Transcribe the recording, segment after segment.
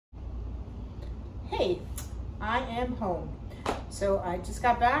Hey, I am home. So I just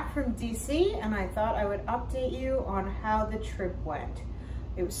got back from DC and I thought I would update you on how the trip went.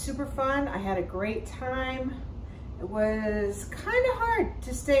 It was super fun. I had a great time. It was kind of hard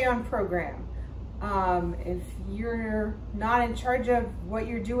to stay on program. If you're not in charge of what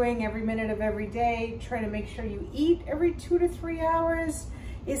you're doing every minute of every day, trying to make sure you eat every 2 to 3 hours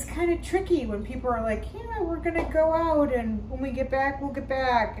is kind of tricky when people are like, yeah, we're gonna go out and when we get back, we'll get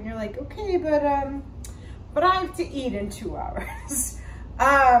back. And you're like, okay, but I have to eat in 2 hours.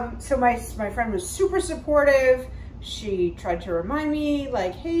 So my friend was super supportive. She tried to remind me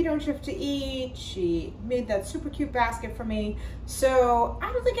like, hey, don't you have to eat? She made that super cute basket for me. So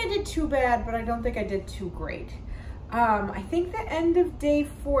I don't think I did too bad, but I don't think I did too great. I think the end of day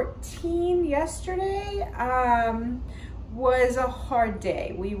 14 yesterday was a hard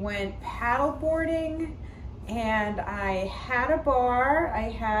day. We went paddle boarding and I had a bar. I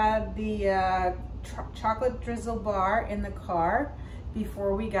had the chocolate drizzle bar in the car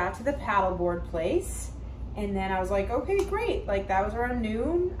before we got to the paddleboard place. And then I was like, okay, great. Like that was around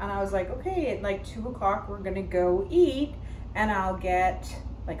noon. And I was like, okay, at like 2 o'clock, we're gonna go eat and I'll get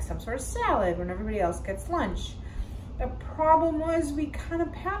like some sort of salad when everybody else gets lunch. The problem was we kind of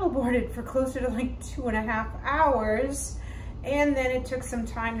paddleboarded for closer to like 2.5 hours. And then it took some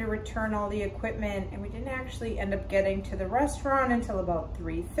time to return all the equipment and we didn't actually end up getting to the restaurant until about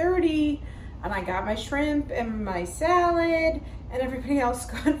 3:30. And I got my shrimp and my salad and everybody else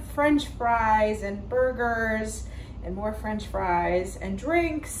got French fries and burgers and more French fries and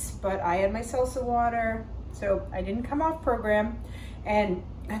drinks, but I had my salsa water, so I didn't come off program. And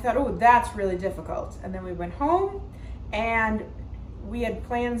I thought, oh, that's really difficult. And then we went home and we had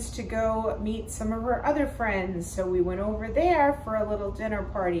plans to go meet some of our other friends. So we went over there for a little dinner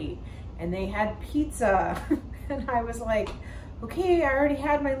party and they had pizza. And I was like, okay, I already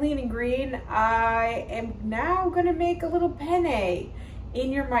had my lean and green. I am now gonna make a little penne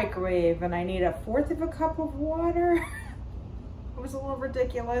in your microwave and I need 1/4 of a cup of water. It was a little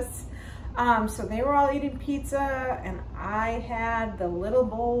ridiculous. So they were all eating pizza and I had the little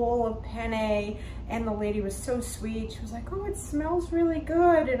bowl of penne and the lady was so sweet. She was like, oh, it smells really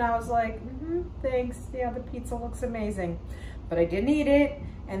good. And I was like, thanks. Yeah, the pizza looks amazing. But I didn't eat it.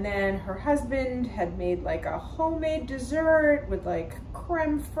 And then her husband had made like a homemade dessert with like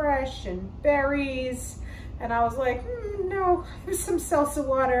creme fraiche and berries. And I was like, no, here's some salsa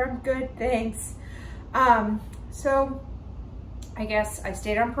water. I'm good, thanks. So I guess I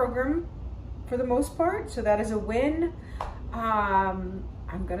stayed on program for the most part, so that is a win.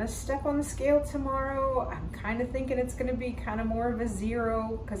 I'm gonna step on the scale tomorrow. I'm kind of thinking it's gonna be kind of more of a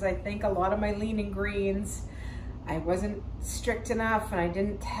 0 because I think a lot of my lean and greens, I wasn't strict enough and I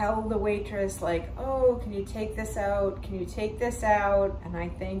didn't tell the waitress like, oh, can you take this out? Can you take this out? And I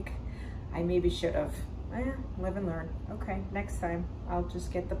think I maybe should have. Live and learn. Okay, next time I'll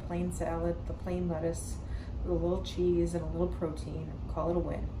just get the plain salad, the plain lettuce, with a little cheese and a little protein. Call it a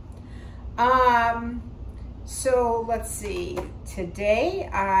win. So let's see. Today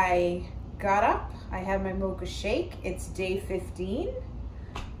I got up. I had my mocha shake. It's day 15.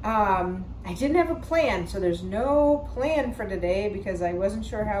 I didn't have a plan, so there's no plan for today because I wasn't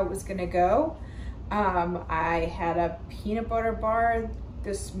sure how it was gonna go. I had a peanut butter bar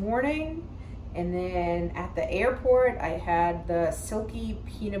this morning, and then at the airport I had the silky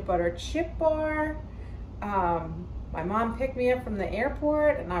peanut butter chip bar. My mom picked me up from the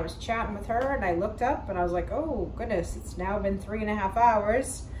airport and I was chatting with her and I looked up and I was like, oh goodness, it's now been 3.5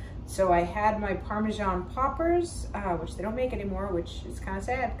 hours. So I had my Parmesan poppers, which they don't make anymore, which is kind of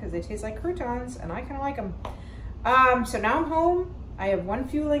sad because they taste like croutons and I kind of like them. So now I'm home. I have 1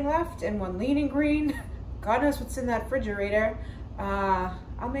 fueling left and 1 lean and green. God knows what's in that refrigerator.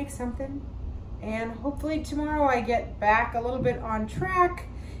 I'll make something and hopefully tomorrow I get back a little bit on track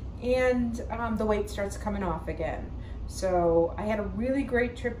and the weight starts coming off again. So I had a really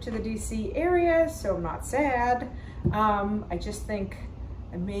great trip to the DC area, so I'm not sad. I just think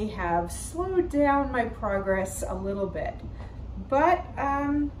I may have slowed down my progress a little bit, but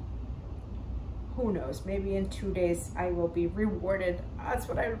who knows, maybe in 2 days I will be rewarded. That's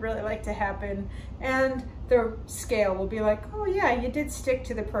what I would really like to happen. And the scale will be like, oh yeah, you did stick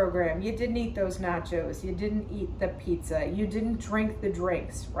to the program. You didn't eat those nachos. You didn't eat the pizza. You didn't drink the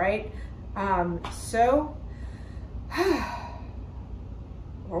drinks, right? So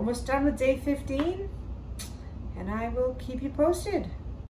we're almost done with day 15 and I will keep you posted.